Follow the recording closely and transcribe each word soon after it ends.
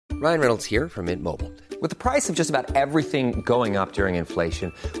Ryan Reynolds here from Mint Mobile. With the price of just about everything going up during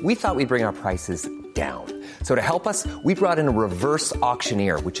inflation, we thought we'd bring our prices down. So to help us, we brought in a reverse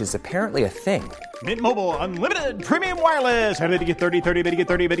auctioneer, which is apparently a thing. Mint Mobile Unlimited Premium Wireless. How to get 30, 30, bit to get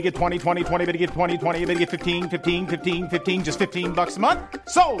 30, bit to get 20, 20, 20, bit to get 20, 20, bit to get 15, 15, 15, 15, just $15 a month?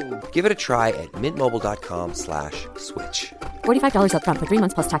 Sold! Give it a try at mintmobile.com/switch. $45 up front for 3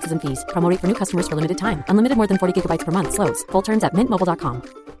 months plus taxes and fees. Promo rate for new customers for limited time. Unlimited more than 40 gigabytes per month. Slows full terms at mintmobile.com.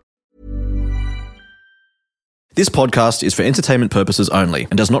 This podcast is for entertainment purposes only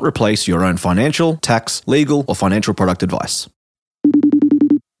and does not replace your own financial, tax, legal, or financial product advice.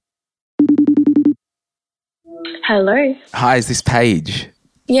 Hello. Hi, is this Paige?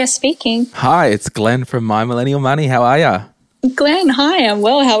 Yeah, speaking. Hi, it's Glenn from My Millennial Money. How are ya? Glenn, hi, I'm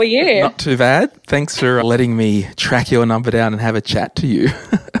well. How are you? Not too bad. Thanks for letting me track your number down and have a chat to you.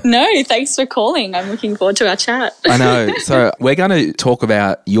 No, thanks for calling. I'm looking forward to our chat. I know. So we're going to talk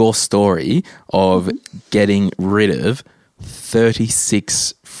about your story of getting rid of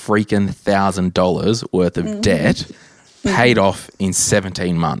 $36,000 worth of debt paid off in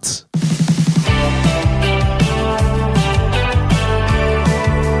 17 months.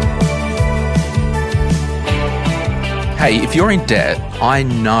 Hey, if you're in debt, I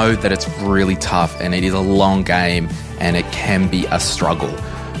know that it's really tough and it is a long game and it can be a struggle.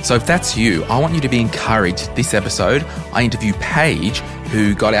 So if that's you, I want you to be encouraged. This episode, I interview Paige,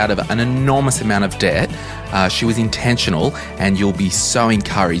 who got out of an enormous amount of debt. She was intentional, and you'll be so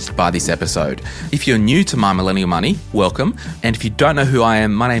encouraged by this episode. If you're new to My Millennial Money, welcome. And if you don't know who I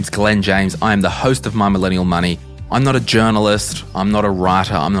am, my name's Glenn James. I am the host of My Millennial Money. I'm not a journalist, I'm not a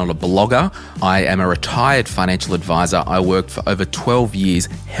writer, I'm not a blogger. I am a retired financial advisor. I worked for over 12 years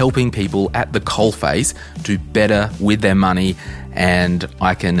helping people at the coalface do better with their money, and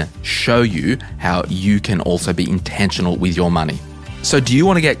I can show you how you can also be intentional with your money. So do you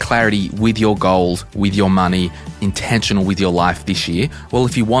want to get clarity with your goals, with your money, intentional with your life this year? Well,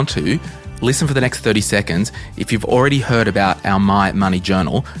 if you want to, listen for the next 30 seconds. If you've already heard about our My Money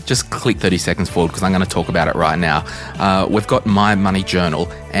Journal, just click 30 seconds forward because I'm going to talk about it right now. We've got My Money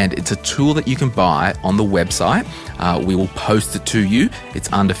Journal, and it's a tool that you can buy on the website. We will post it to you.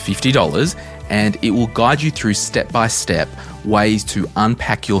 It's under $50, and it will guide you through step-by-step ways to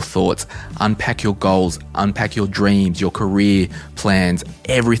unpack your thoughts, unpack your goals, unpack your dreams, your career plans,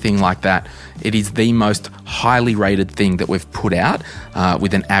 everything like that. It is the most highly rated thing that we've put out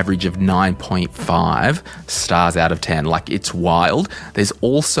with an average of 9.5 stars out of 10. Like, it's wild. There's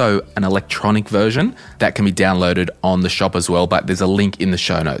also an electronic version that can be downloaded on the shop as well, but there's a link in the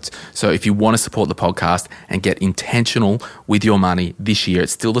show notes. So if you want to support the podcast and get intentional with your money this year,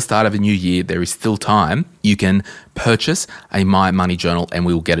 it's still the start of a new year. There is still time. You can purchase a My Money Journal and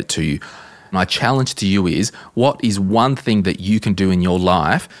we will get it to you. My challenge to you is, what is one thing that you can do in your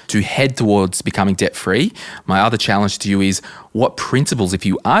life to head towards becoming debt-free? My other challenge to you is, what principles, if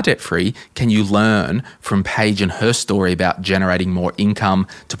you are debt-free, can you learn from Paige and her story about generating more income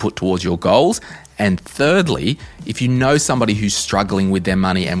to put towards your goals? And thirdly, if you know somebody who's struggling with their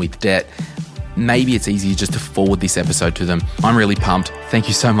money and with debt, maybe it's easier just to forward this episode to them. I'm really pumped. Thank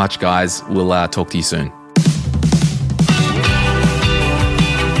you so much, guys. We'll talk to you soon.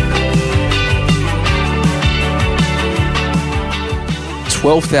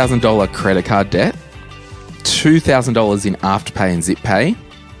 $12,000 credit card debt, $2,000 in Afterpay and ZipPay.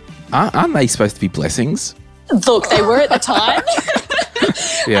 Aren't they supposed to be blessings? Look, they were at the time.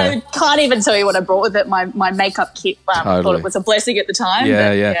 Yeah. I can't even tell you what I brought with it. My makeup kit Totally. thought it was a blessing at the time.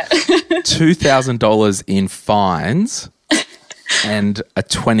 Yeah. $2,000 in fines and a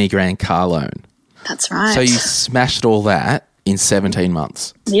 20 grand car loan. That's right. So you smashed all that in 17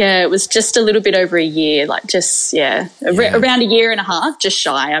 months. Yeah, it was just a little bit over a year, around a year and a half, just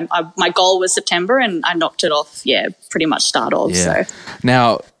shy. My goal was September and I knocked it off, pretty much start of. Yeah. So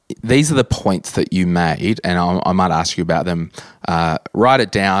Now, these are the points that you made, and I might ask you about them. Write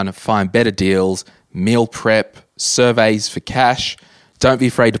it down, find better deals, meal prep, surveys for cash. Don't be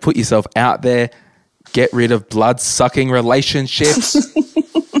afraid to put yourself out there. Get rid of blood-sucking relationships.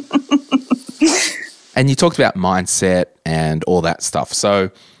 And you talked about mindset and all that stuff.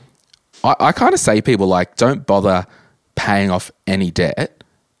 So I kind of say to people, don't bother paying off any debt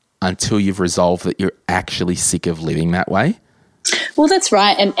until you've resolved that you're actually sick of living that way. Well, that's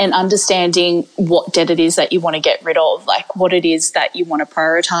right. And understanding what debt it is that you want to get rid of, what it is that you want to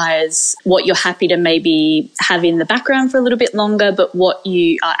prioritize, what you're happy to maybe have in the background for a little bit longer, but what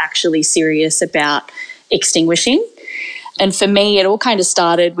you are actually serious about extinguishing. And for me, it all kind of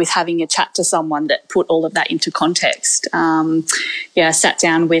started with having a chat to someone that put all of that into context. I sat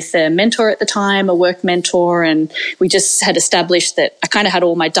down with a mentor at the time, a work mentor, and we just had established that I kind of had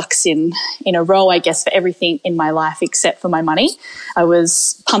all my ducks in a row, I guess, for everything in my life except for my money. I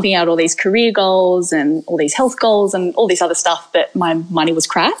was pumping out all these career goals and all these health goals and all this other stuff, but my money was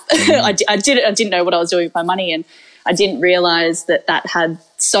crap. I didn't know what I was doing with my money, and I didn't realise that had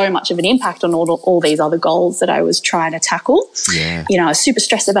so much of an impact on all these other goals that I was trying to tackle. Yeah. I was super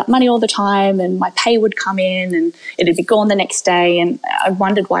stressed about money all the time, and my pay would come in and it'd be gone the next day, and I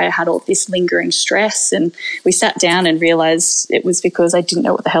wondered why I had all this lingering stress. And we sat down and realised it was because I didn't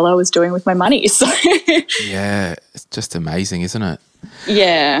know what the hell I was doing with my money. So Yeah, it's just amazing, isn't it?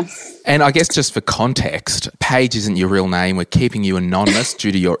 Yeah. And I guess just for context, Paige isn't your real name. We're keeping you anonymous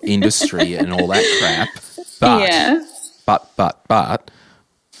due to your industry and all that crap. But,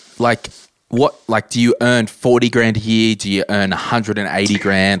 like, what, like, do you earn 40 grand a year? Do you earn 180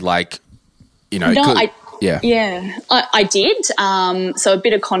 grand? Like, No, I did. So a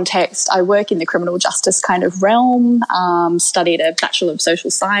bit of context, I work in the criminal justice kind of realm, studied a Bachelor of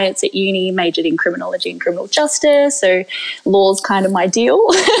Social Science at uni, majored in criminology and criminal justice, so law's kind of my deal.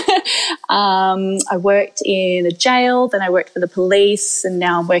 I worked in a jail, then I worked for the police, and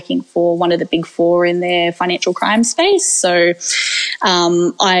now I'm working for one of the big four in their financial crime space. So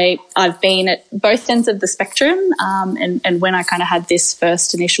I've been at both ends of the spectrum, and when I kind of had this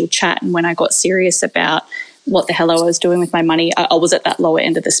first initial chat and when I got serious about what the hell I was doing with my money, I was at that lower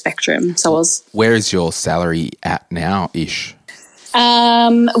end of the spectrum. So I was... Where is your salary at now-ish?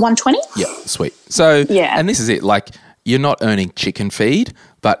 120. Yeah, sweet. So, yeah. And this is it, like, you're not earning chicken feed,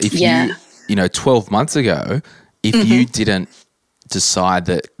 but if you 12 months ago, if you didn't decide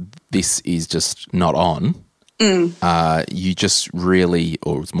that this is just not on, you just really,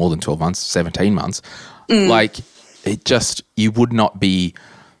 or it's more than 12 months, 17 months, like, it just, you would not be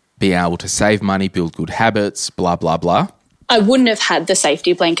able to save money, build good habits, blah, blah, blah. I wouldn't have had the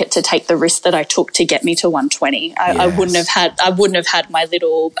safety blanket to take the risk that I took to get me to 120. I wouldn't have had my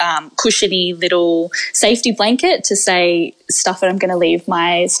little cushiony little safety blanket to say, stuff it, I'm going to leave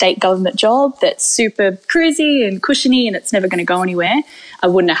my state government job that's super cruisy and cushiony and it's never going to go anywhere. I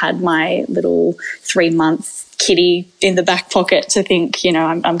wouldn't have had my little 3-month kitty in the back pocket to think,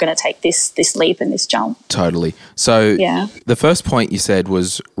 I'm going to take this leap and this jump. Totally. So the first point you said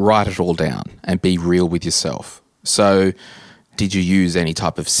was write it all down and be real with yourself. So did you use any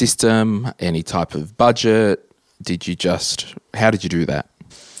type of system, any type of budget? How did you do that?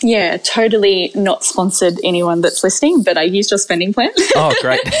 Yeah, totally not sponsored anyone that's listening, but I used your spending plan. Oh,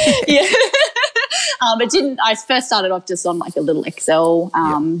 great. Yeah. I first started off just on like a little Excel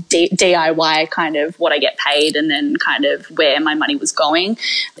DIY kind of what I get paid and then kind of where my money was going.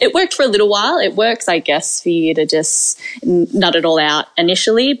 It worked for a little while. It works, I guess, for you to just nut it all out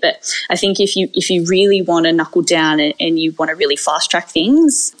initially. But I think if you really want to knuckle down and you want to really fast track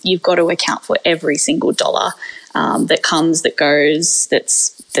things, you've got to account for every single dollar that comes, that goes,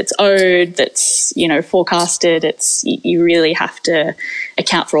 that's owed, that's, forecasted. You really have to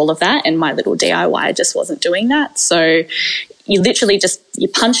account for all of that. And my little DIY just wasn't doing that. So you literally you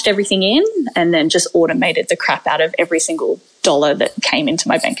punched everything in and then just automated the crap out of every single dollar that came into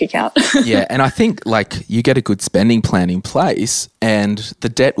my bank account. Yeah. And I think like you get a good spending plan in place and the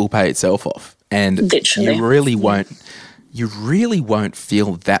debt will pay itself off. And literally. you really won't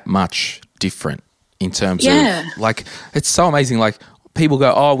feel that much different in terms of like, it's so amazing. Like people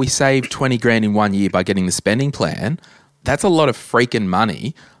go, oh, we saved 20 grand in 1 year by getting the spending plan. That's a lot of freaking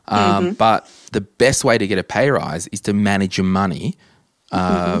money. But the best way to get a pay rise is to manage your money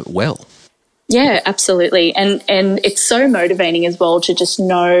well. Yeah, absolutely. And it's so motivating as well to just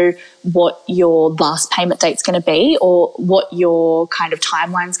know what your last payment date's going to be or what your kind of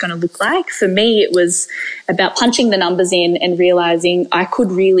timeline's going to look like. For me, it was about punching the numbers in and realizing I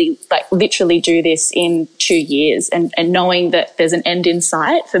could really literally do this in 2 years and knowing that there's an end in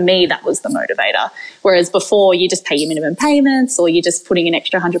sight. For me, that was the motivator. Whereas before you just pay your minimum payments or you're just putting an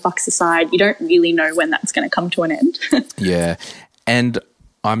extra $100 aside. You don't really know when that's going to come to an end. Yeah. And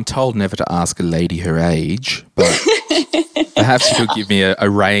I'm told never to ask a lady her age, but perhaps you could give me a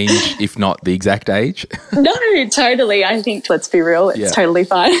range, if not the exact age. No, totally. I think, let's be real, it's totally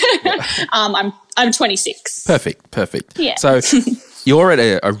fine. I'm 26. Perfect. Yeah. So you're at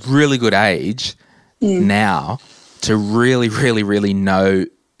a really good age now to really, really, really know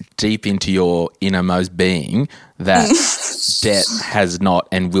deep into your innermost being that debt has not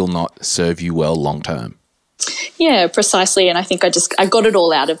and will not serve you well long term. Yeah, precisely. And I think I got it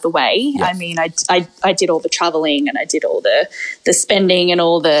all out of the way. Yeah. I mean, I did all the traveling and I did all the spending and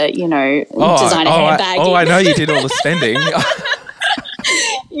all the, designer handbagging. I know you did all the spending.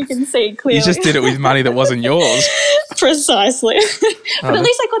 You can see clearly. You just did it with money that wasn't yours. Precisely. But at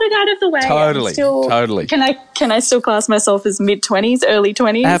least I got it out of the way. Totally. Can I still class myself as mid-20s, early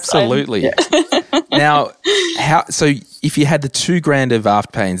 20s? Absolutely. Now, so if you had the $2,000 of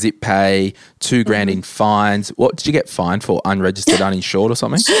Afterpay and Zip Pay, $2,000 in fines, what did you get fined for? Unregistered, uninsured or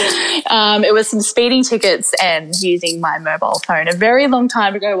something? It was some speeding tickets and using my mobile phone a very long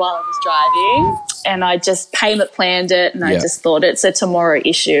time ago while I was driving, and I just payment planned it, and I just thought it's a tomorrow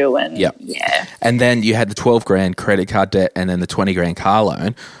issue, and And then you had the $12,000 credit card debt and then the $20,000 car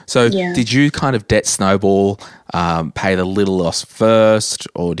loan. So did you kind of debt snowball, pay the little loss first,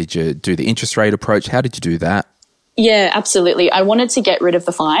 or did you do the interest rate approach? How did you do that? Yeah, absolutely. I wanted to get rid of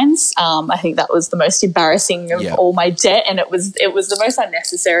the fines. I think that was the most embarrassing of all my debt, and it was the most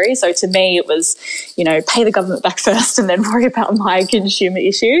unnecessary. So to me, it was, pay the government back first and then worry about my consumer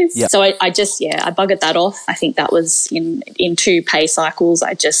issues. Yep. So I buggered that off. I think that was in 2 pay cycles.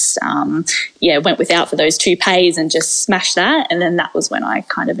 I just went without for those 2 pays and just smashed that, and then that was when I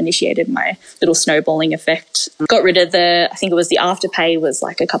kind of initiated my little snowballing effect. Got rid of I think it was the Afterpay was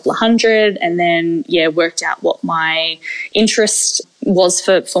like a couple of $100, and then worked out what my interest was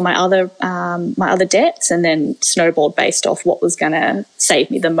for my other debts, and then snowballed based off what was going to save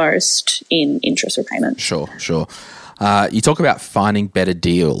me the most in interest repayment. Sure. You talk about finding better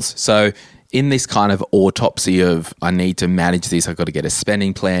deals. So in this kind of autopsy of I need to manage this, I've got to get a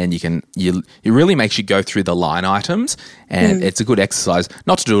spending plan, it really makes you go through the line items, and it's a good exercise,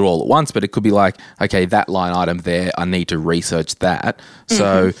 not to do it all at once, but it could be like, okay, that line item there, I need to research that.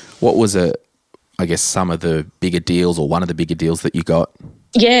 So what was some of the bigger deals, or one of the bigger deals that you got?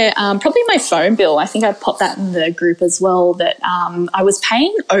 Yeah, probably my phone bill. I think I popped that in the group as well, that I was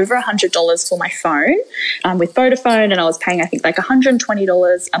paying over $100 for my phone with Vodafone, and I was paying, I think, like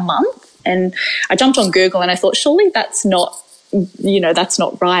 $120 a month. And I jumped on Google and I thought, surely that's not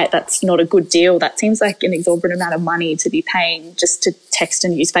right. That's not a good deal. That seems like an exorbitant amount of money to be paying just to text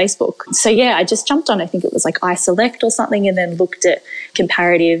and use Facebook. So I just jumped on, I think it was like iSelect or something, and then looked at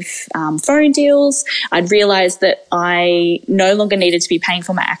comparative phone deals. I'd realized that I no longer needed to be paying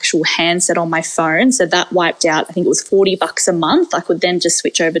for my actual handset on my phone. So that wiped out, I think it was $40 a month. I could then just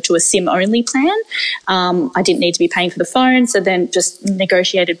switch over to a SIM only plan. I didn't need to be paying for the phone. So then just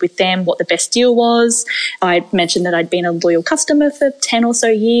negotiated with them what the best deal was. I mentioned that I'd been a loyal customer for 10 or so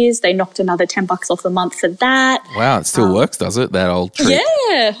years. They knocked another $10 off a month for that. Wow, it still works, does it? That old trick?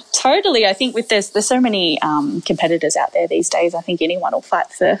 Yeah, totally. I think there's so many competitors out there these days. I think anyone will fight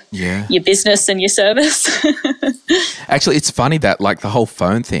for your business and your service. Actually, it's funny that like the whole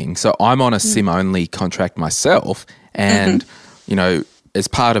phone thing. So I'm on a SIM only contract myself, and as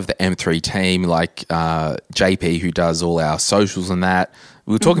part of the M3 team, like JP, who does all our socials and that,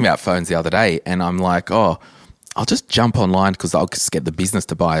 we were talking about phones the other day, and I'm like, I'll just jump online because I'll just get the business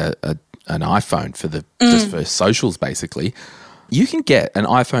to buy an iPhone for just for socials, basically. You can get an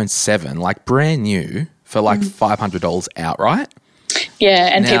iPhone 7, like brand new, for like $500 outright. Yeah,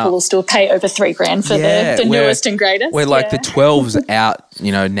 and now, people will still pay over $3,000 for the newest and greatest. Where like the 12's out,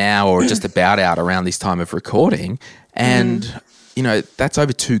 now, or just about out around this time of recording, and that's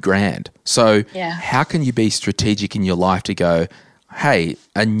over $2,000. So how can you be strategic in your life to go, hey,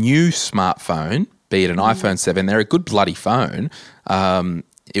 a new smartphone, be it an iPhone 7, they're a good bloody phone.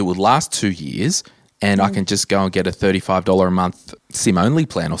 It would last 2 years, and I can just go and get a $35 a month SIM-only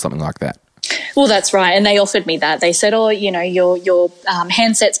plan or something like that. Well, that's right. And they offered me that. They said, your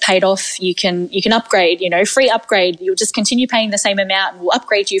handset's paid off. You can upgrade, free upgrade. You'll just continue paying the same amount and we'll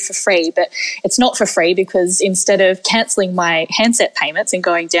upgrade you for free. But it's not for free, because instead of cancelling my handset payments and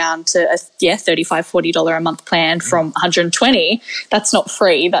going down to a $35, $40 a month plan from $120, that's not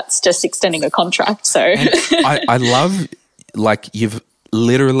free. That's just extending a contract. So I love, like, you've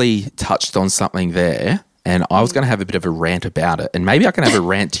literally touched on something there. And I was going to have a bit of a rant about it. And maybe I can have a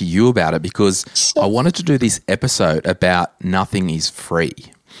rant to you about it, because I wanted to do this episode about nothing is free.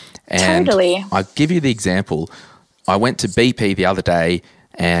 And totally. I'll give you the example. I went to BP the other day,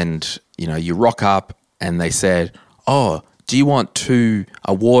 and, you rock up and they said, do you want a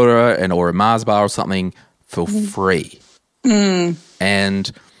water or a Mars bar or something for free?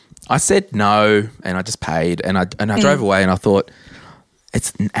 And I said no, and I just paid, and I drove away, and I thought,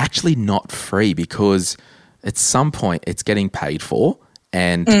 it's actually not free, because at some point it's getting paid for,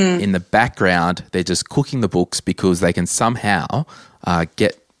 and in the background they're just cooking the books because they can somehow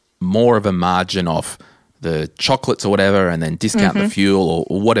get more of a margin off the chocolates or whatever, and then discount the fuel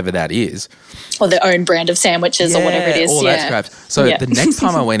or whatever that is. Or their own brand of sandwiches or whatever it is. All that crap. So the next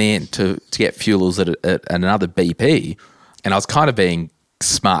time I went in to get fuels at another BP, and I was kind of being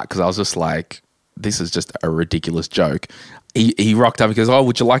smart because I was just like, this is just a ridiculous joke. He rocked up and goes, oh,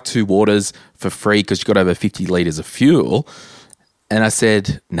 would you like 2 waters for free because you got over 50 litres of fuel? And I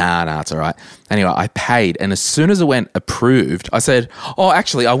said, nah, it's all right. Anyway, I paid, and as soon as it went approved, I said, oh,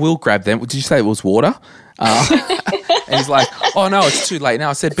 actually, I will grab them. Did you say it was water? And he's like, oh, no, it's too late now.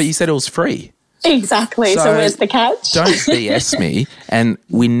 I said, but you said it was free. Exactly. So where's the catch? Don't BS me. And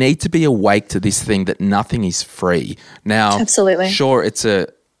we need to be awake to this thing that nothing is free. Now, absolutely. Sure,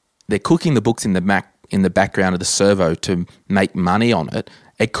 they're cooking the books in the background of the servo to make money on it.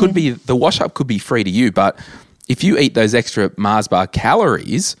 It could be, the wash-up could be free to you, but if you eat those extra Mars bar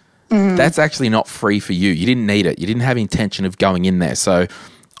calories, that's actually not free for you. You didn't need it. You didn't have intention of going in there. So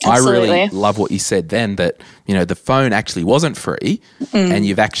absolutely. I really love what you said then, that, you know, the phone actually wasn't free and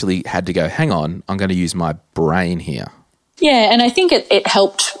you've actually had to go, hang on, I'm going to use my brain here. Yeah, and I think it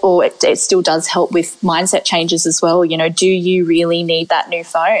helped, or it still does help with mindset changes as well. You know, do you really need that new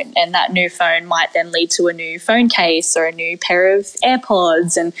phone? And that new phone might then lead to a new phone case or a new pair of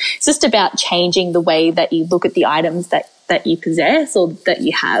AirPods. And it's just about changing the way that you look at the items that you possess or that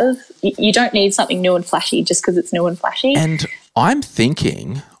you have. You don't need something new and flashy just because it's new and flashy. And I'm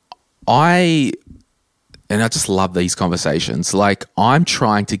thinking, I just love these conversations. Like, I'm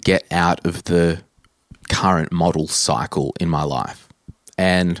trying to get out of the current model cycle in my life.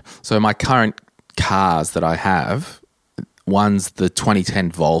 And so my current cars that I have, one's the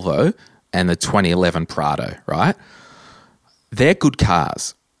 2010 Volvo and the 2011 Prado, right? They're good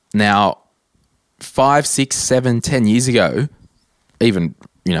cars. Now, 5, 6, 7, 10 years ago, even,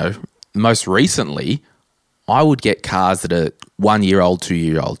 you know, most recently, I would get cars that are 1 year old, 2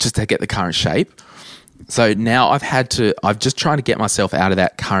 year old, just to get the current shape. So now I'm just trying to get myself out of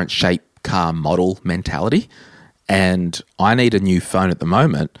that current shape car model mentality, and I need a new phone at the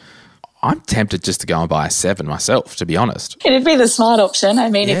moment. I'm tempted just to go and buy a 7 myself, to be honest. It'd be the smart option.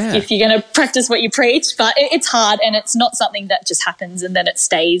 I mean, if you're going to practice what you preach, but it's hard, and it's not something that just happens and then it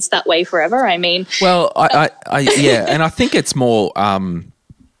stays that way forever. I mean, well, and I think it's more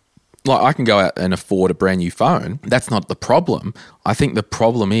like I can go out and afford a brand new phone. That's not the problem. I think the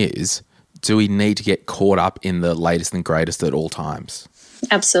problem is, do we need to get caught up in the latest and greatest at all times?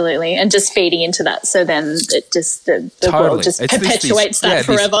 Absolutely. And just feeding into that. So then it just, the world just perpetuates that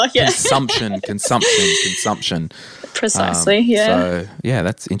forever. Yeah. Consumption. Precisely. So,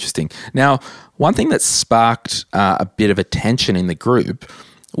 that's interesting. Now, one thing that sparked a bit of attention in the group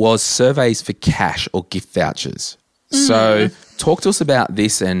was surveys for cash or gift vouchers. So talk to us about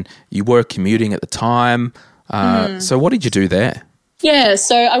this, and you were commuting at the time. So what did you do there? Yeah,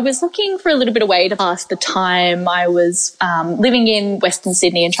 so I was looking for a little bit of way to pass the time. I was living in Western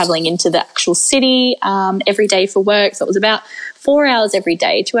Sydney and travelling into the actual city every day for work. So it was about 4 hours every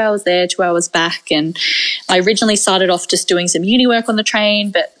day, 2 hours there, 2 hours back. And I originally started off just doing some uni work on the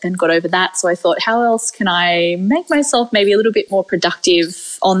train, but then got over that. So I thought, how else can I make myself maybe a little bit more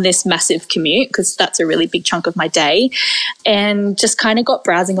productive on this massive commute? Because that's a really big chunk of my day. And just kind of got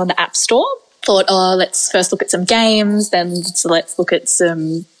browsing on the App Store. Thought, let's first look at some games, then let's look at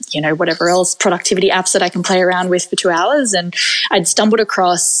some, whatever else productivity apps that I can play around with for 2 hours. And I'd stumbled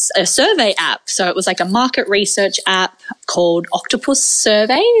across a survey app. So it was like a market research app called Octopus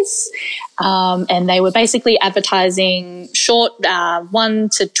Surveys. And they were basically advertising short 1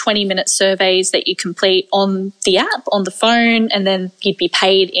 to 20 minute surveys that you complete on the app, on the phone, and then you'd be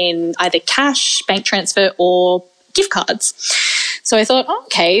paid in either cash, bank transfer, or gift cards. So I thought,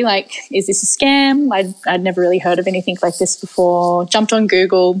 okay, is this a scam? I'd never really heard of anything like this before. Jumped on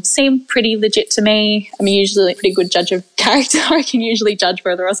Google, seemed pretty legit to me. I'm usually a pretty good judge of character. I can usually judge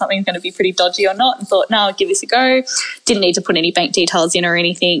whether something's going to be pretty dodgy or not, and thought, no, I'll give this a go. Didn't need to put any bank details in or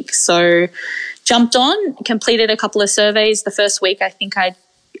anything. So jumped on, completed a couple of surveys. The first week, I think I'd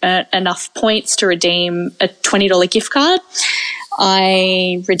earned enough points to redeem a $20 gift card.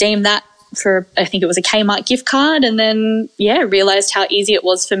 I redeemed that for, I think it was a Kmart gift card, and then, realised how easy it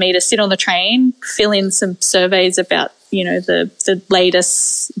was for me to sit on the train, fill in some surveys about, the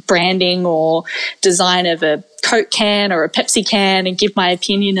latest branding or design of a Coke can or a Pepsi can, and give my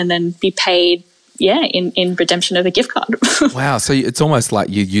opinion, and then be paid, in redemption of a gift card. Wow. So it's almost like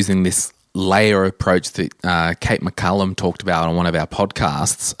you're using this layer approach that Kate McCullum talked about on one of our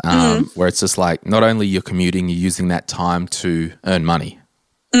podcasts, where it's just like, not only you're commuting, you're using that time to earn money.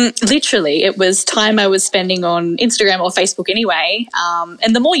 Literally, it was time I was spending on Instagram or Facebook anyway.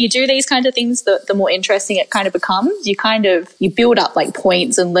 And the more you do these kind of things, the more interesting it kind of becomes. You build up like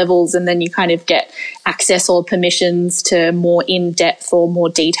points and levels, and then you kind of get access or permissions to more in-depth or more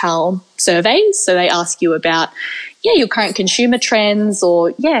detailed surveys. So they ask you about, your current consumer trends,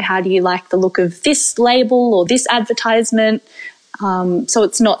 or, how do you like the look of this label or this advertisement? So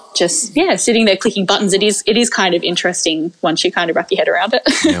it's not just, sitting there clicking buttons. It is kind of interesting once you kind of wrap your head around it.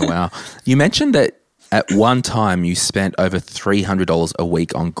 Yeah, wow. You mentioned that at one time you spent over $300 a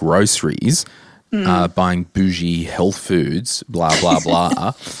week on groceries, buying bougie health foods, blah, blah,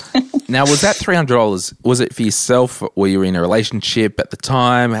 blah. Now, was that $300, was it for yourself? Were you in a relationship at the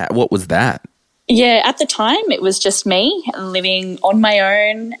time? What was that? Yeah, at the time it was just me living on my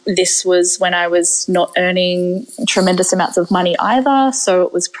own. This was when I was not earning tremendous amounts of money either. So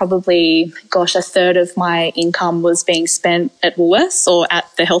it was probably, a third of my income was being spent at Woolworths or at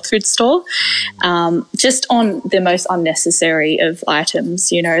the health food store, just on the most unnecessary of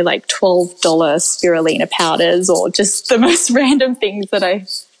items, like $12 spirulina powders, or just the most random things that I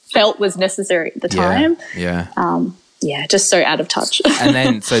felt was necessary at the time. Yeah, just so out of touch.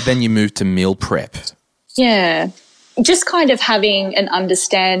 And then you moved to meal prep. Yeah, just kind of having an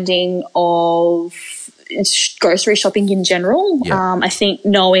understanding of grocery shopping in general. Yeah. I think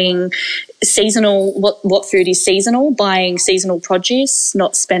knowing seasonal, what food is seasonal, buying seasonal produce,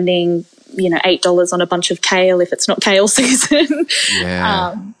 not spending, $8 on a bunch of kale if it's not kale season.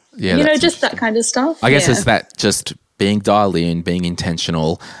 Yeah. Just that kind of stuff. I guess it's that just being dialed in, being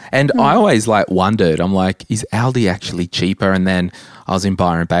intentional. And I always wondered, I'm like, is Aldi actually cheaper? And then I was in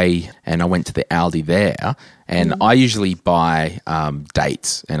Byron Bay and I went to the Aldi there, and I usually buy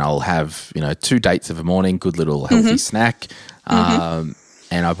dates, and I'll have, 2 dates of a morning, good little healthy snack. And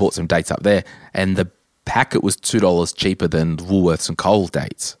I bought some dates up there, and the packet was $2 cheaper than Woolworths and Coles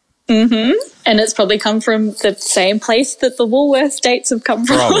dates. Mm-hmm. And it's probably come from the same place that the Woolworths dates have come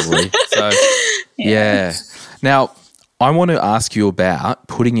from. Probably. So, yeah. Now, I want to ask you about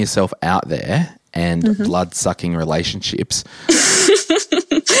putting yourself out there and blood-sucking relationships.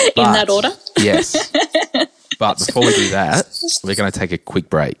 In that order? Yes. But before we do that, we're going to take a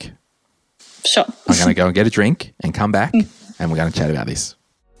quick break. Sure. I'm going to go and get a drink and come back, and we're going to chat about this.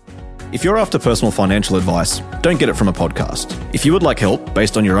 If you're after personal financial advice, don't get it from a podcast. If you would like help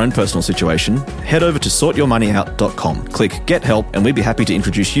based on your own personal situation, head over to sortyourmoneyout.com. Click Get Help, and we'd be happy to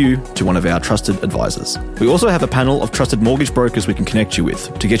introduce you to one of our trusted advisors. We also have a panel of trusted mortgage brokers we can connect you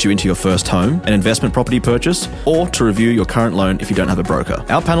with to get you into your first home, an investment property purchase, or to review your current loan if you don't have a broker.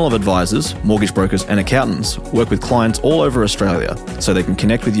 Our panel of advisors, mortgage brokers, and accountants work with clients all over Australia so they can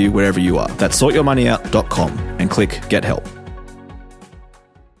connect with you wherever you are. That's sortyourmoneyout.com and click Get Help.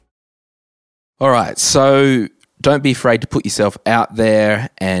 All right, so don't be afraid to put yourself out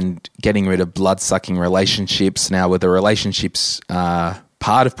there and getting rid of blood-sucking relationships. Now, were the relationships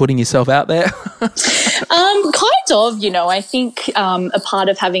part of putting yourself out there? Kind of, I think a part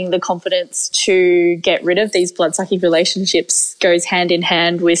of having the confidence to get rid of these blood-sucking relationships goes hand in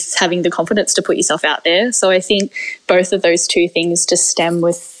hand with having the confidence to put yourself out there. So I think both of those two things just stem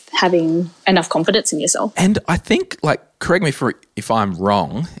with having enough confidence in yourself. And I think, correct me if I'm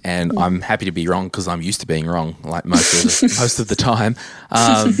wrong, and I'm happy to be wrong because I'm used to being wrong, most of the time.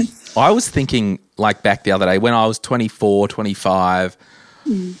 I was thinking, back the other day when I was 24, 25,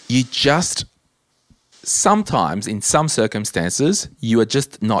 you just sometimes, in some circumstances, you are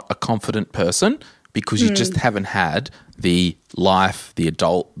just not a confident person because you just haven't had the life, the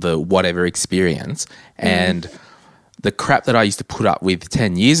adult, the whatever experience, and the crap that I used to put up with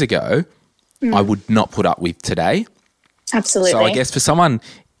 10 years ago, I would not put up with today. Absolutely. So I guess for someone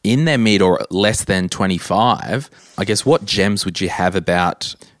in their mid or less than 25, I guess what gems would you have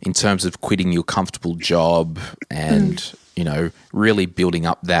about in terms of quitting your comfortable job and, really building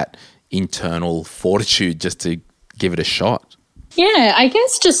up that internal fortitude just to give it a shot? Yeah, I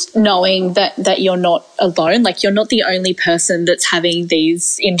guess just knowing that you're not alone, you're not the only person that's having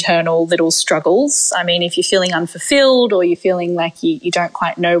these internal little struggles. I mean, if you're feeling unfulfilled or you're feeling like you don't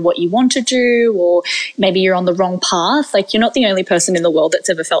quite know what you want to do, or maybe you're on the wrong path, you're not the only person in the world that's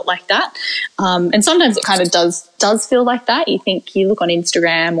ever felt like that. And sometimes it kind of does feel like that. You look on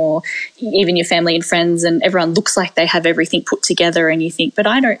Instagram or even your family and friends and everyone looks like they have everything put together and you think, but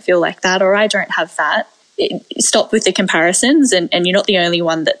I don't feel like that, or I don't have that. Stop with the comparisons, and you're not the only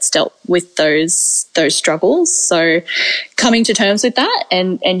one that's dealt with those struggles. So coming to terms with that,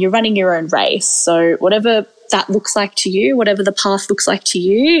 and you're running your own race. So whatever that looks like to you, whatever the path looks like to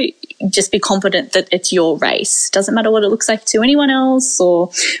you, just be confident that it's your race. Doesn't matter what it looks like to anyone else or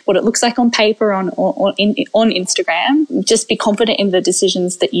what it looks like on paper on Instagram. Just be confident in the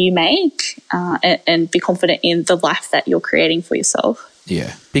decisions that you make and be confident in the life that you're creating for yourself.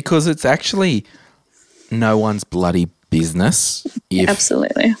 Yeah, because it's actually no one's bloody business.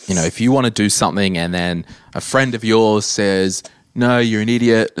 Absolutely. If you want to do something and then a friend of yours says, no, you're an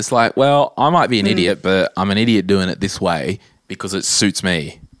idiot. It's like, well, I might be an idiot, but I'm an idiot doing it this way because it suits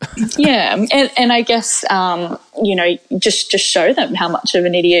me. Yeah. And I guess, just show them how much of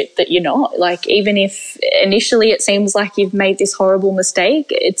an idiot that you're not. Like, even if initially it seems like you've made this horrible mistake,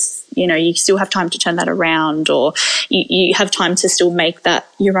 it's, you still have time to turn that around, or you have time to still make that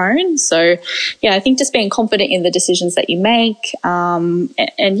your own. So, yeah, I think just being confident in the decisions that you make, and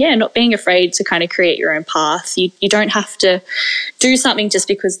not being afraid to kind of create your own path. You don't have to do something just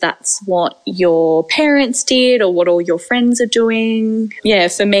because that's what your parents did or what all your friends are doing. Yeah,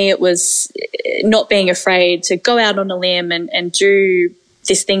 for me, it was not being afraid to go out on a limb and do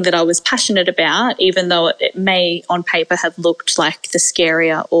this thing that I was passionate about, even though it may on paper have looked like the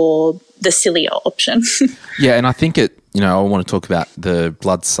scarier or the sillier option. Yeah, and I think I want to talk about the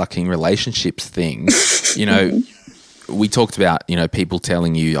blood-sucking relationships thing. We talked about, people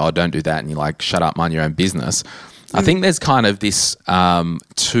telling you, oh, don't do that, and you're like, shut up, mind your own business. I think there's kind of this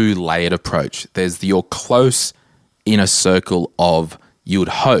two-layered approach. There's your close inner circle of, you would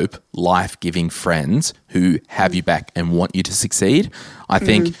hope, life-giving friends who have you back and want you to succeed. I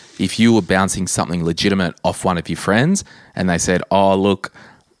think if you were bouncing something legitimate off one of your friends and they said, oh, look,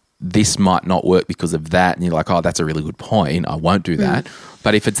 this might not work because of that, and you're like, oh, that's a really good point, I won't do that.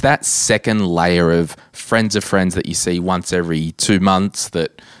 But if it's that second layer of friends of friends that you see once every 2 months,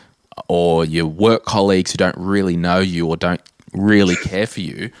 or your work colleagues who don't really know you or don't really care for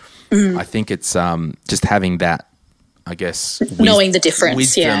you, I think it's just having that, I guess, knowing the difference,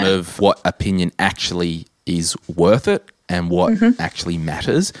 wisdom of what opinion actually is worth it and what actually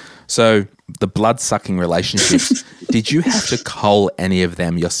matters. So the blood-sucking relationships, did you have to cull any of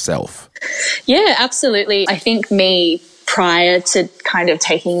them yourself? Yeah, absolutely. I think me, prior to kind of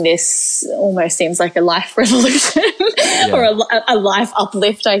taking this, almost seems like a life revolution or a life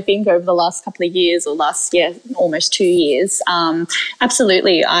uplift, I think, over the last couple of years or almost 2 years.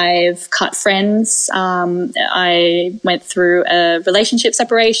 Absolutely. I've cut friends. I went through a relationship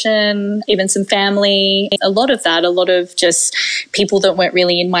separation, even some family, a lot of just people that weren't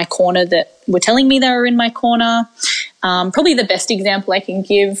really in my corner that were telling me they were in my corner. Probably the best example I can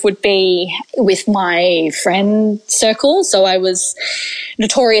give would be with my friend circle. So I was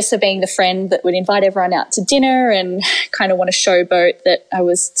notorious for being the friend that would invite everyone out to dinner and kind of want to showboat that I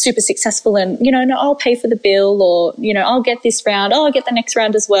was super successful and, no, I'll pay for the bill, or, I'll get this round, I'll get the next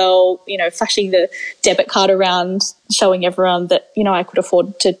round as well, flashing the debit card around, showing everyone that, I could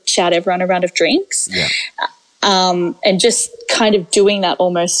afford to shout everyone a round of drinks. Yeah. And just kind of doing that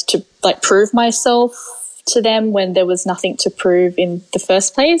almost to like prove myself to them when there was nothing to prove in the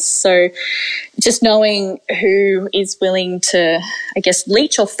first place. So just knowing who is willing to, I guess,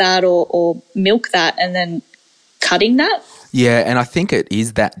 leech off that or milk that and then cutting that. Yeah, and I think it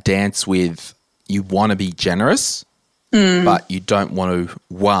is that dance with, you want to be generous, but you don't want to,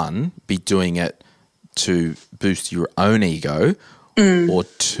 one, be doing it to boost your own ego, or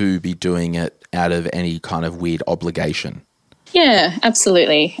two, be doing it out of any kind of weird obligation. Yeah,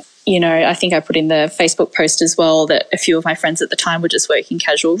 absolutely. I think I put in the Facebook post as well that a few of my friends at the time were just working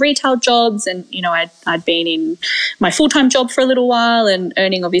casual retail jobs, and, I'd been in my full-time job for a little while and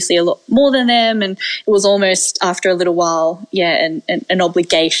earning obviously a lot more than them. And it was almost after a little while, an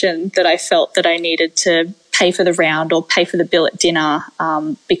obligation that I felt that I needed to pay for the round or pay for the bill at dinner,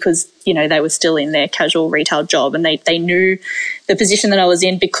 because, they were still in their casual retail job and they knew the position that I was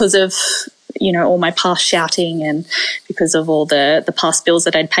in because of, all my past shouting and because of all the past bills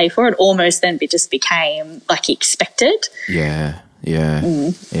that I'd pay for. It almost then just became like expected. Yeah,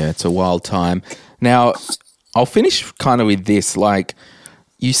 it's a wild time. Now, I'll finish kind of with this. Like,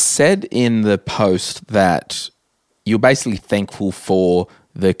 you said in the post that you're basically thankful for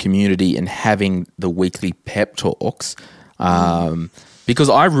the community and having the weekly pep talks, because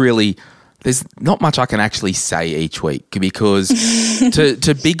there's not much I can actually say each week, because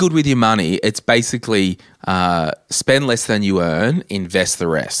to be good with your money, it's basically spend less than you earn, invest the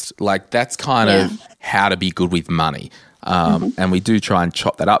rest. Like, that's kind of how to be good with money. And we do try and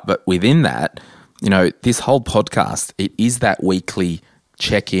chop that up. But within that, this whole podcast, it is that weekly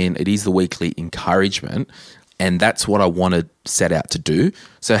check-in. It is the weekly encouragement. And that's what I want to set out to do.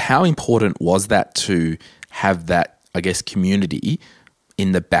 So how important was that to have that, I guess, community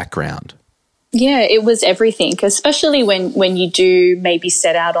in the background? Yeah, it was everything, especially when you do maybe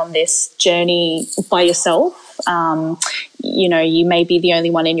set out on this journey by yourself. You may be the only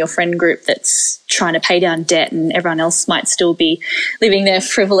one in your friend group that's trying to pay down debt, and everyone else might still be living their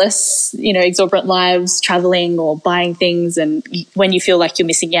frivolous, exorbitant lives, traveling or buying things. And when you feel like you're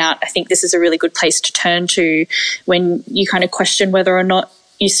missing out, I think this is a really good place to turn to when you kind of question whether or not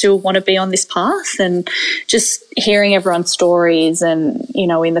you still want to be on this path. And just hearing everyone's stories and,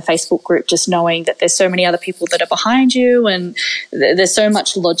 in the Facebook group, just knowing that there's so many other people that are behind you and there's so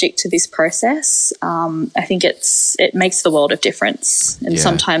much logic to this process. I think it makes the world of difference. And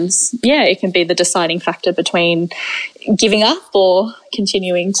sometimes, it can be the deciding factor between giving up or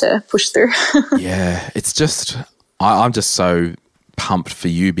continuing to push through. Yeah, it's just, I'm just so pumped for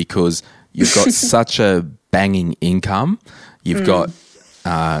you because you've got such a banging income. You've got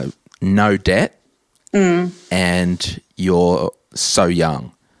no debt, and you're so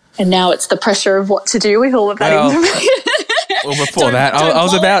young. And now it's the pressure of what to do with all of that information. Well, before that, I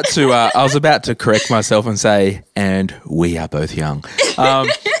was about to correct myself and say, and we are both young.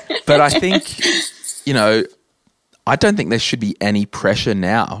 But I think, I don't think there should be any pressure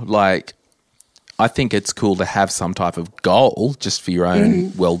now. Like, I think it's cool to have some type of goal just for your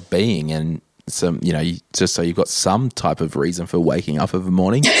own well-being and some, just so you've got some type of reason for waking up of a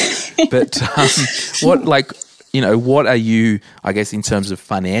morning. But what are you, I guess, in terms of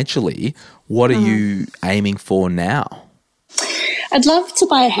financially, what are you aiming for now? I'd love to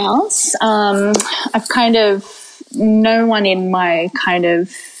buy a house. I've no one in my kind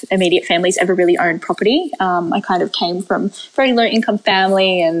of immediate family's ever really owned property. I kind of came from a very low income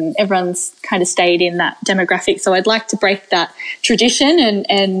family and everyone's kind of stayed in that demographic. So I'd like to break that tradition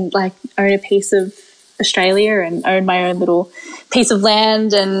and like own a piece of Australia and own my own little piece of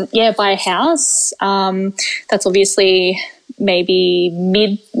land and buy a house. That's obviously maybe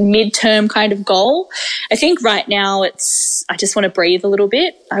mid-term kind of goal. I think right now I just want to breathe a little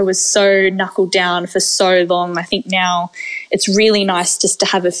bit. I was so knuckled down for so long. I think now it's really nice just to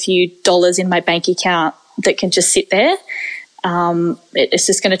have a few dollars in my bank account that can just sit there. It's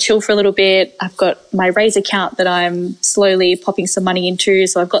just going to chill for a little bit. I've got my Raise account that I'm slowly popping some money into,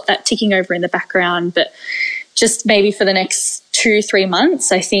 so I've got that ticking over in the background. But just maybe for the next 2-3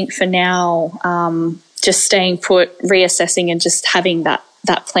 months, I think for now, just staying put, reassessing and just having that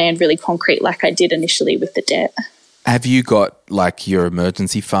plan really concrete like I did initially with the debt. Have you got like your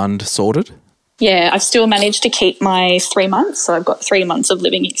emergency fund sorted? Yeah, I've still managed to keep my 3 months. So I've got 3 months of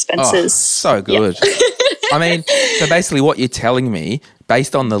living expenses. Oh, so good. Yep. I mean, so basically what you're telling me,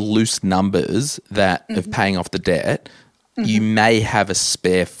 based on the loose numbers that of paying off the debt, you may have a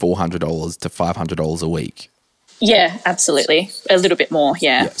spare $400 to $500 a week. Yeah, absolutely. A little bit more,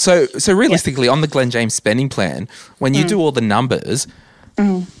 yeah. So realistically, on the Glen James spending plan, when you do all the numbers,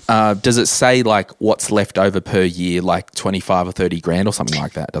 does it say like what's left over per year, like 25 or 30 grand or something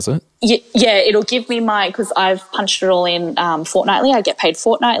like that, does it? Yeah, it'll give me because I've punched it all in fortnightly. I get paid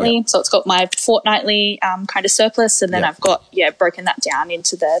fortnightly. Yep. So it's got my fortnightly kind of surplus and then I've got, broken that down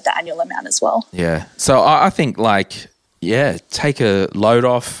into the annual amount as well. Yeah. So I think take a load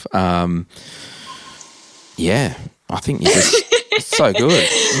off. I think you're just it's so good.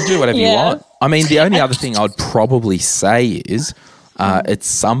 You do whatever you want. I mean, the only other thing I'd probably say is at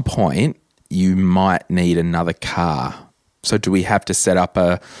some point you might need another car. So do we have to set up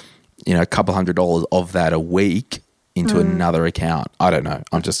a couple $100 of that a week into another account? I don't know.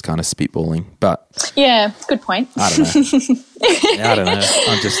 I'm just kind of spitballing, but yeah, good point. I don't know. I don't know.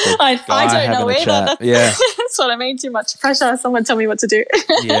 I'm just I don't know either. Yeah, that's what I mean. Too much pressure. Someone tell me what to do.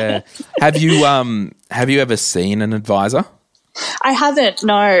 Yeah. Have you ever seen an advisor? I haven't.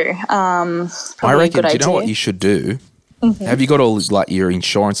 No. I reckon. Do you know what you should do? Have you got all like your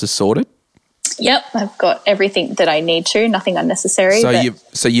insurances sorted? Yep, I've got everything that I need to. Nothing unnecessary.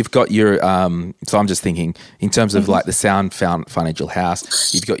 So you've got your. So I'm just thinking in terms of like the Sound Financial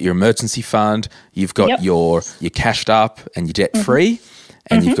House. You've got your emergency fund. You've got your cashed up and your debt free,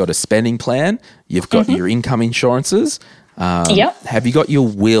 and you've got a spending plan. You've got your income insurances. Have you got your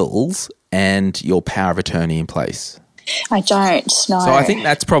wills and your power of attorney in place? I don't know. So I think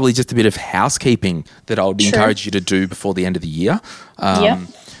that's probably just a bit of housekeeping that I would encourage you to do before the end of the year.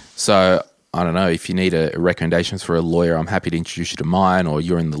 So I don't know, if you need recommendations for a lawyer, I'm happy to introduce you to mine, or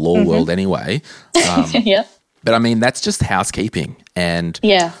you're in the law world anyway. But I mean, that's just housekeeping, and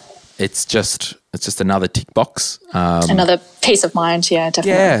it's just another tick box. Another peace of mind,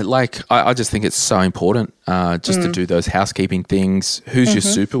 definitely. Yeah, like I just think it's so important just to do those housekeeping things. Who's your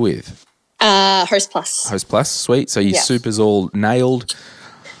super with? Host Plus. Host Plus, sweet. So your super's all nailed.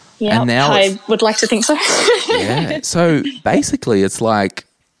 Yeah, and now I would like to think so. Yeah. So basically it's like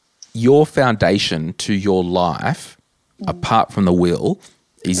your foundation to your life, apart from the will,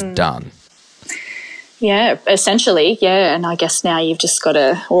 is done. Yeah, essentially, yeah. And I guess now you've just got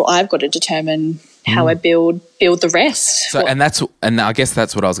to, or I've got to determine how I build the rest. So, and I guess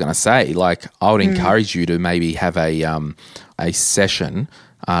that's what I was going to say. Like, I would encourage you to maybe have a session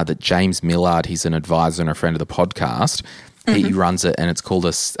that James Millard, he's an advisor and a friend of the podcast. He runs it, and it's called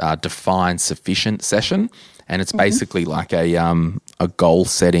a Define Sufficient session, and it's basically like a goal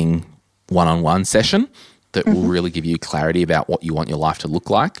setting one-on-one session that will really give you clarity about what you want your life to look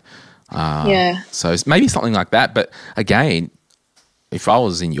like. So maybe something like that. But again, if I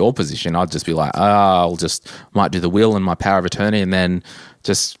was in your position, I'd just be like, might do the will and my power of attorney, and then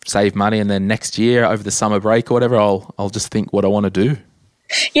just save money, and then next year over the summer break or whatever, I'll just think what I want to do.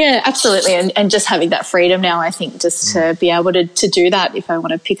 Yeah, absolutely. And just having that freedom now, I think, just to be able to do that if I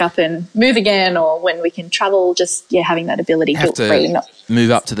want to pick up and move again, or when we can travel, just having that ability guilt-free.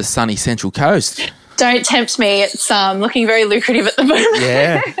 Move up to the sunny Central Coast. Don't tempt me. It's looking very lucrative at the moment.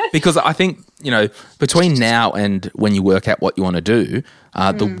 Yeah, because I think, between now and when you work out what you want to do,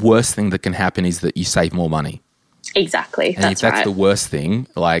 the worst thing that can happen is that you save more money. Exactly. And if that's the worst thing,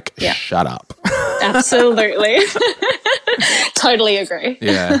 shut up. Absolutely. Totally agree.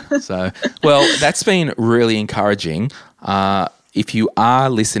 Yeah. So, well, that's been really encouraging. If you are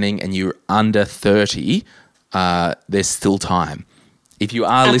listening and you're under 30, there's still time. If you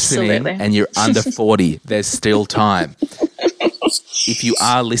are listening and you're under 40, there's still time. If you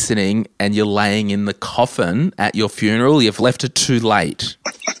are listening and you're laying in the coffin at your funeral, you've left it too late.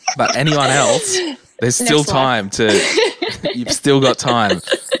 But anyone else, there's still time you've still got time.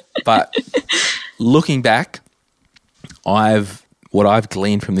 But looking back, what I've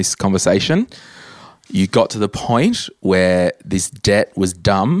gleaned from this conversation, you got to the point where this debt was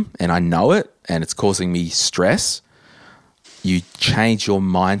dumb, and I know it, and it's causing me stress. You change your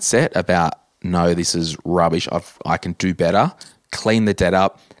mindset about, no, this is rubbish. I can do better. Clean the debt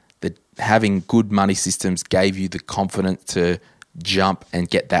up. Having good money systems gave you the confidence to jump and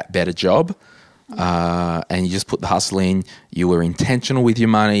get that better job. And you just put the hustle in. You were intentional with your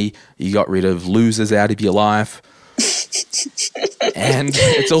money. You got rid of losers out of your life. And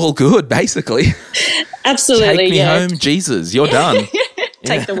it's all good, basically. Absolutely. Take me home, Jesus. You're done.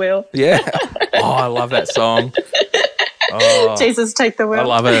 Take the wheel. Yeah. Oh, I love that song. Oh, Jesus, take the wheel. I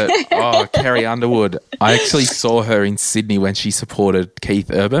love it. Oh, Carrie Underwood. I actually saw her in Sydney when she supported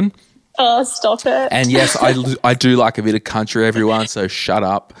Keith Urban. Oh, stop it. And yes, I do like a bit of country, everyone, so shut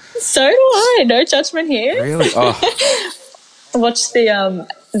up. So do I. No judgment here. Really? Oh. I watched the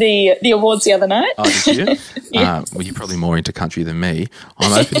awards the other night. Oh, did you? Yeah. Well, you're probably more into country than me.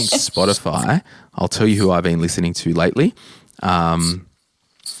 I'm opening Spotify. I'll tell you who I've been listening to lately.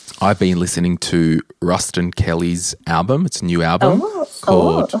 I've been listening to Rustin Kelly's album. It's a new album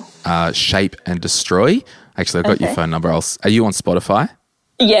called Shape and Destroy. Actually, I've got your phone number. Are you on Spotify?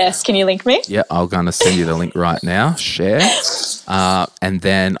 Yes. Can you link me? Yeah, I'm going to send you the link right now. Share. And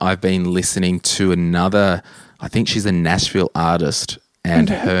then I've been listening to another, I think she's a Nashville artist,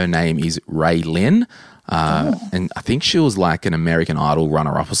 and her name is Ray Lynn. And I think she was like an American Idol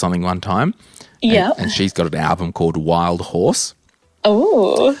runner-up or something one time. Yeah. And she's got an album called Wild Horse.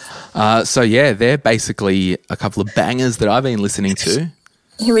 Oh. So, yeah, they're basically a couple of bangers that I've been listening to.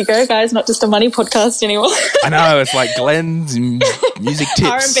 Here we go, guys. Not just a money podcast anymore. I know. It's like Glenn's music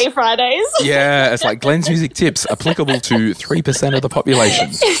tips. R&B Fridays. Yeah. It's like Glenn's music tips applicable to 3% of the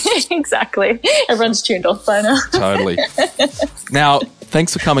population. Exactly. Everyone's tuned off by now. Totally. Now,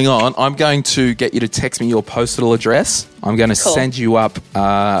 thanks for coming on. I'm going to get you to text me your postal address. I'm going to send you up.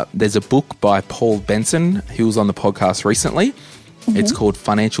 There's a book by Paul Benson. He was on the podcast recently. It's called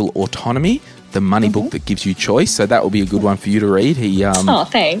Financial Autonomy, the money book that gives you choice. So that will be a good one for you to read.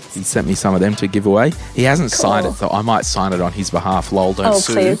 Thanks. He sent me some of them to give away. He hasn't signed it, so I might sign it on his behalf. Lol, don't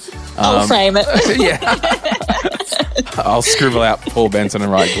sue. Please. I'll frame it. Yeah. I'll scribble out Paul Benson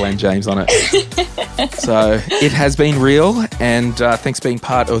and write Glenn James on it. So it has been real, and thanks for being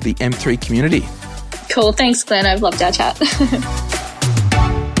part of the M3 community. Cool. Thanks, Glenn. I've loved our chat.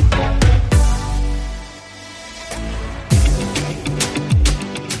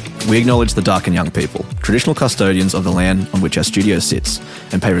 We acknowledge the Darkin Young people, traditional custodians of the land on which our studio sits,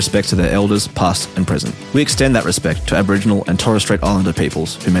 and pay respect to their elders, past and present. We extend that respect to Aboriginal and Torres Strait Islander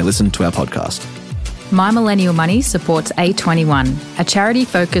peoples who may listen to our podcast. My Millennial Money supports A21, a charity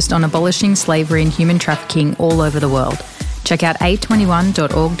focused on abolishing slavery and human trafficking all over the world. Check out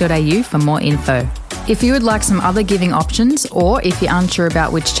a21.org.au for more info. If you would like some other giving options, or if you're unsure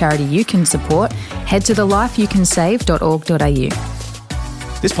about which charity you can support, head to thelifeyoucansave.org.au.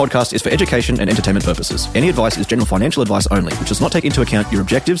 This podcast is for education and entertainment purposes. Any advice is general financial advice only, which does not take into account your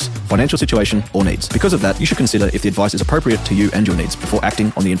objectives, financial situation, or needs. Because of that, you should consider if the advice is appropriate to you and your needs before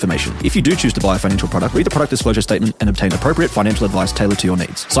acting on the information. If you do choose to buy a financial product, read the product disclosure statement and obtain appropriate financial advice tailored to your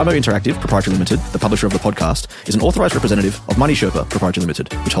needs. Cymo Interactive Proprietary Limited, the publisher of the podcast, is an authorized representative of Money Sherpa Proprietary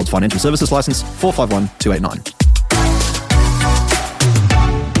Limited, which holds financial services license 451289.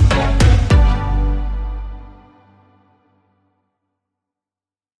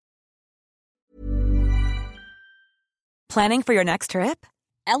 Planning for your next trip?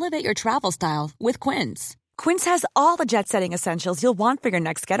 Elevate your travel style with Quince. Quince has all the jet-setting essentials you'll want for your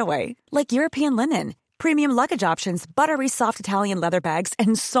next getaway, like European linen, premium luggage options, buttery soft Italian leather bags,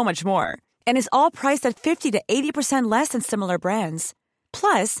 and so much more. And is all priced at 50 to 80% less than similar brands.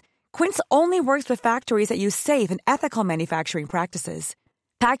 Plus, Quince only works with factories that use safe and ethical manufacturing practices.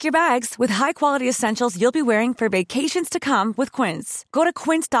 Pack your bags with high-quality essentials you'll be wearing for vacations to come with Quince. Go to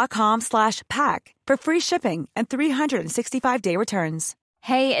quince.com/pack for free shipping and 365-day returns.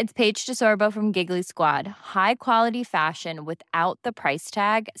 Hey, it's Paige DeSorbo from Giggly Squad. High quality fashion without the price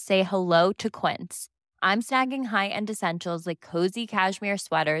tag. Say hello to Quince. I'm snagging high-end essentials like cozy cashmere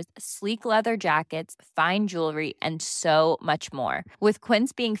sweaters, sleek leather jackets, fine jewelry, and so much more. With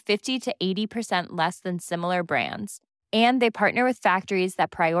Quince being 50 to 80% less than similar brands. And they partner with factories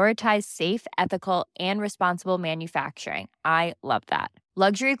that prioritize safe, ethical, and responsible manufacturing. I love that.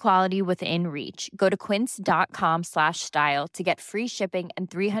 Luxury quality within reach. Go to quince.com/style to get free shipping and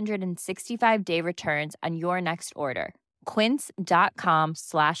 365-day returns on your next order.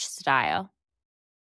 Quince.com/style.